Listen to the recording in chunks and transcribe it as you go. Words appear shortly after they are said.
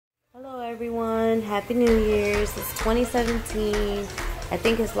everyone. Happy New Year's. It's 2017. I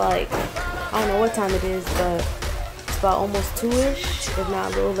think it's like, I don't know what time it is, but it's about almost 2-ish, if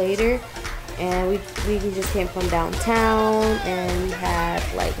not a little later. And we just came from downtown and we had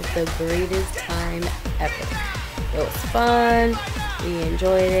like the greatest time ever. It was fun. We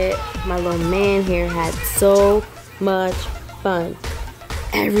enjoyed it. My little man here had so much fun.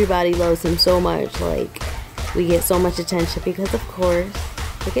 Everybody loves him so much. Like, we get so much attention because, of course,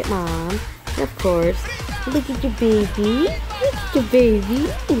 look at mom. Of course, look at your baby. Look at your baby.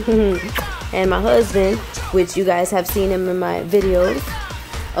 And my husband, which you guys have seen him in my videos,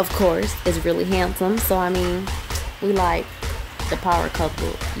 of course, is really handsome. So, I mean, we like the power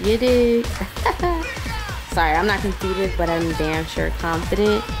couple. You dig? Sorry, I'm not conceited, but I'm damn sure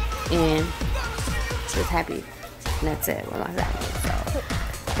confident and just happy. And that's it with my family. So,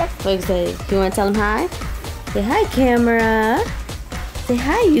 what you say? You want to tell them hi? Say hi, camera. Say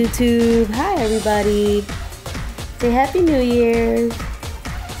hi, YouTube. Hi, everybody. Say Happy New Year's.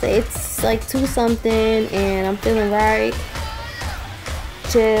 Say it's like 2-something and I'm feeling right.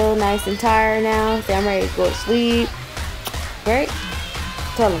 Chill, nice and tired now. Say I'm ready to go to sleep. Right?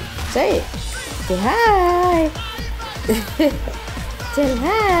 Tell them. Say it. Say hi. Tell them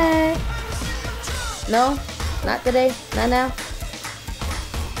hi. No? Not today? Not now?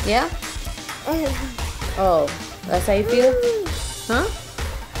 Yeah? Oh, that's how you feel? Huh?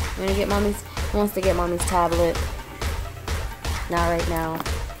 You wanna get mommy's? He wants to get mommy's tablet. Not right now.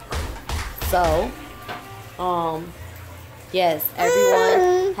 So, yes,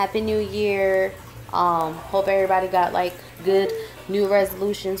 everyone, Happy New Year. Hope everybody got like good new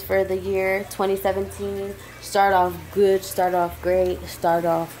resolutions for the year 2017. Start off good, start off great, start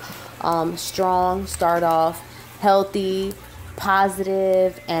off strong, start off healthy,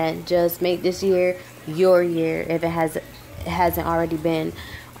 positive, and just make this year your year if it hasn't already been.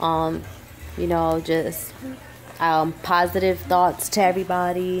 You know, just positive thoughts to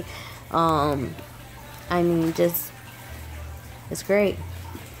everybody. I mean, just it's great.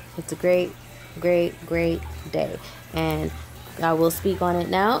 It's a great day, and I will speak on it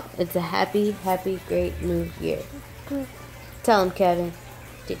now. It's a happy, great new year. Tell him, Kevin.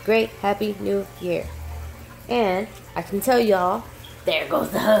 It's a great, happy new year. And I can tell y'all, there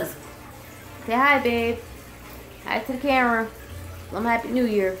goes the husband. Say hi, babe. Hi to the camera. I'm Happy New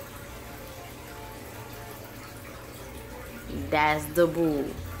Year. That's the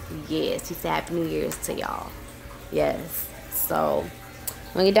boo. Yes, she said Happy New Year's to y'all. Yes. So,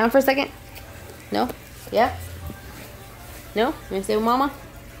 wanna get down for a second? No? Yeah? No? You wanna stay with mama?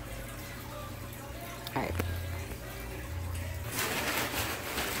 Alright.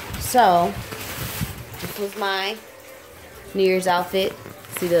 So, this was my New Year's outfit.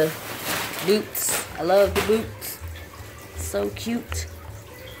 See the boots. I love the boots. So cute.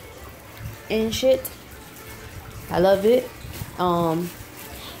 And shit. I love it.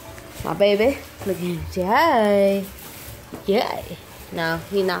 My baby. Look at him. Say hi. Yay. No,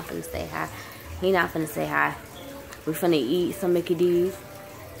 he not finna say hi. He not finna say hi. We're finna eat some Mickey D's.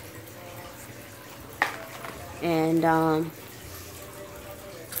 And,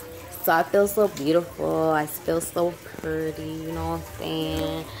 so I feel so beautiful. I feel so pretty. You know what I'm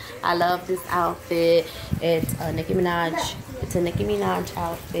saying? I love this outfit. It's a Nicki Minaj. It's a Nicki Minaj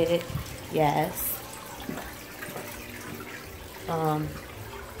outfit. Yes.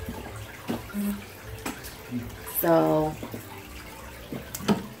 So,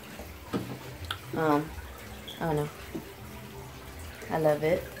 I don't know. I love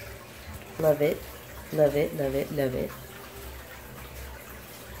it. Love it. Love it. Love it. Love it.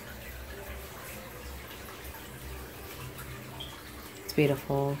 It's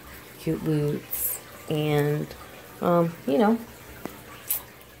beautiful. Cute boots. And, you know,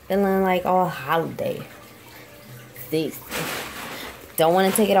 feeling like all holiday. See, don't want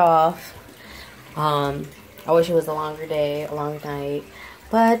to take it off. I wish it was a longer day, a longer night.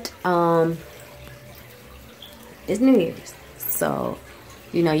 But, it's New Year's. So,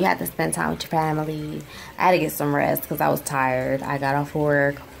 you know, you have to spend time with your family. I had to get some rest because I was tired. I got off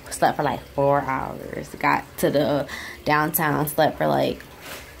work, slept for like 4 hours. Got to the downtown, slept for like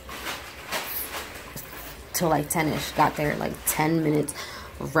till like 10-ish. Got there like 10 minutes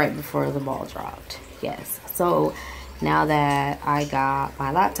right before the ball dropped. Yes. So now that I got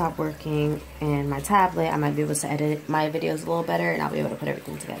my laptop working and my tablet, I might be able to edit my videos a little better and I'll be able to put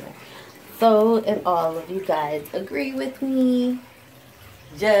everything together. So if all of you guys agree with me,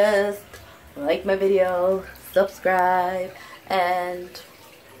 just like my video, subscribe, and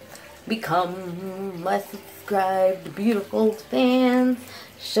become my subscribed beautiful fans.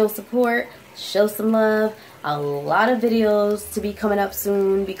 Show support, show some love. a lot of videos to be coming up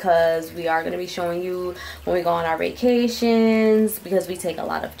soon, because we are going to be showing you when we go on our vacations, because we take a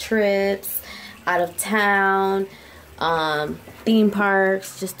lot of trips out of town, theme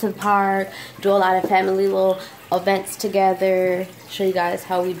parks, just to the park, do a lot of family little events together, show you guys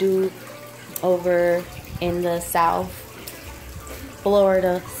how we do over in the South,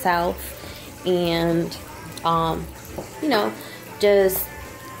 Florida South, and you know, just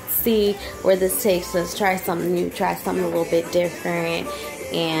see where this takes us, try something new, try something a little bit different.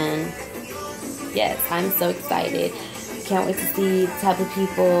 And yes, I'm so excited. Can't wait to see the type of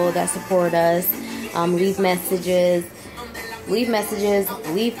people that support us. Leave messages,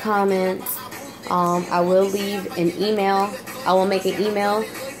 leave comments. I will leave an email. I will make an email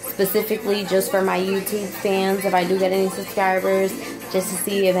specifically just for my YouTube fans if I do get any subscribers, just to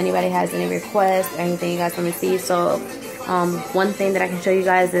see if anybody has any requests or anything you guys want to see. So one thing that I can show you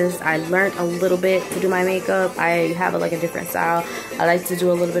guys is I learned a little bit to do my makeup. I have like a different style. I like to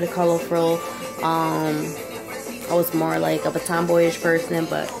do a little bit of colorful. I was more like of a tomboyish person,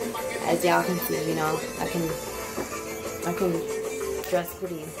 but as y'all can see, you know, I can dress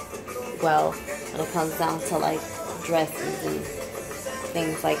pretty well when it comes down to like dresses and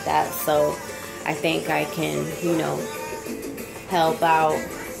things like that. So I think I can, you know, help out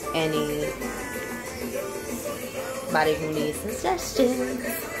anybody who needs suggestions.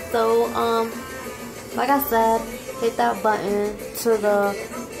 So like I said, hit that button to the,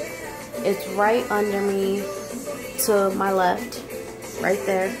 it's right under me to my left, right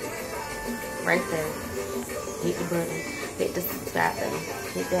there, hit the button, hit the subscribe button,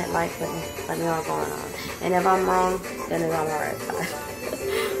 hit that like button, let me know what's going on. And if I'm wrong, then it's on my right side.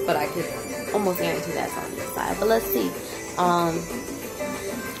 But I can almost guarantee that's on this side. But let's see.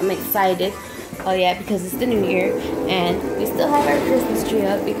 I'm excited. Oh yeah, because it's the new year and we still have our Christmas tree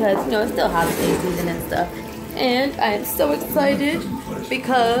up because, you know, it's still holiday season and stuff. And I am so excited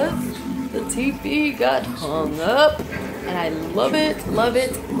because the TV got hung up and I love it, love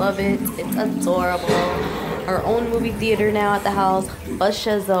it, love it. It's adorable. Our own movie theater now at the house,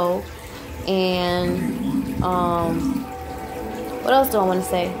 Bushazzo. And what else do I want to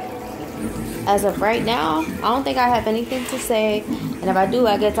say? As of right now, I don't think I have anything to say, and if I do,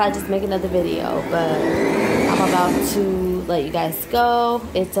 I guess I'll just make another video. But I'm about to let you guys go.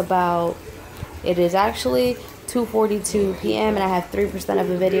 It is actually 2:42 p.m. and I have 3% of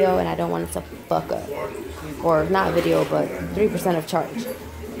a video, and I don't want it to fuck up, or not video, but 3% of charge.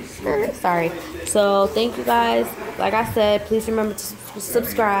 Sorry. So thank you guys. Like I said, please remember to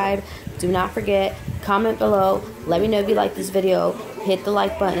subscribe. Do not forget, comment below, let me know if you like this video. Hit the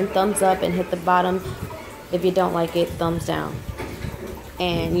like button, thumbs up, and hit the bottom if you don't like it, thumbs down.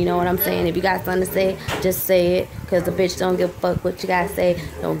 And you know what I'm saying, if you got something to say, just say it, because the bitch don't give a fuck what you gotta say.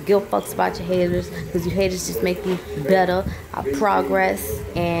 Don't give a fuck about your haters, because you haters just make me better. I progress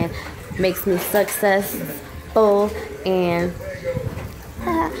and makes me successful and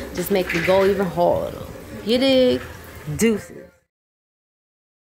just make me go even harder. You dig? Deuces.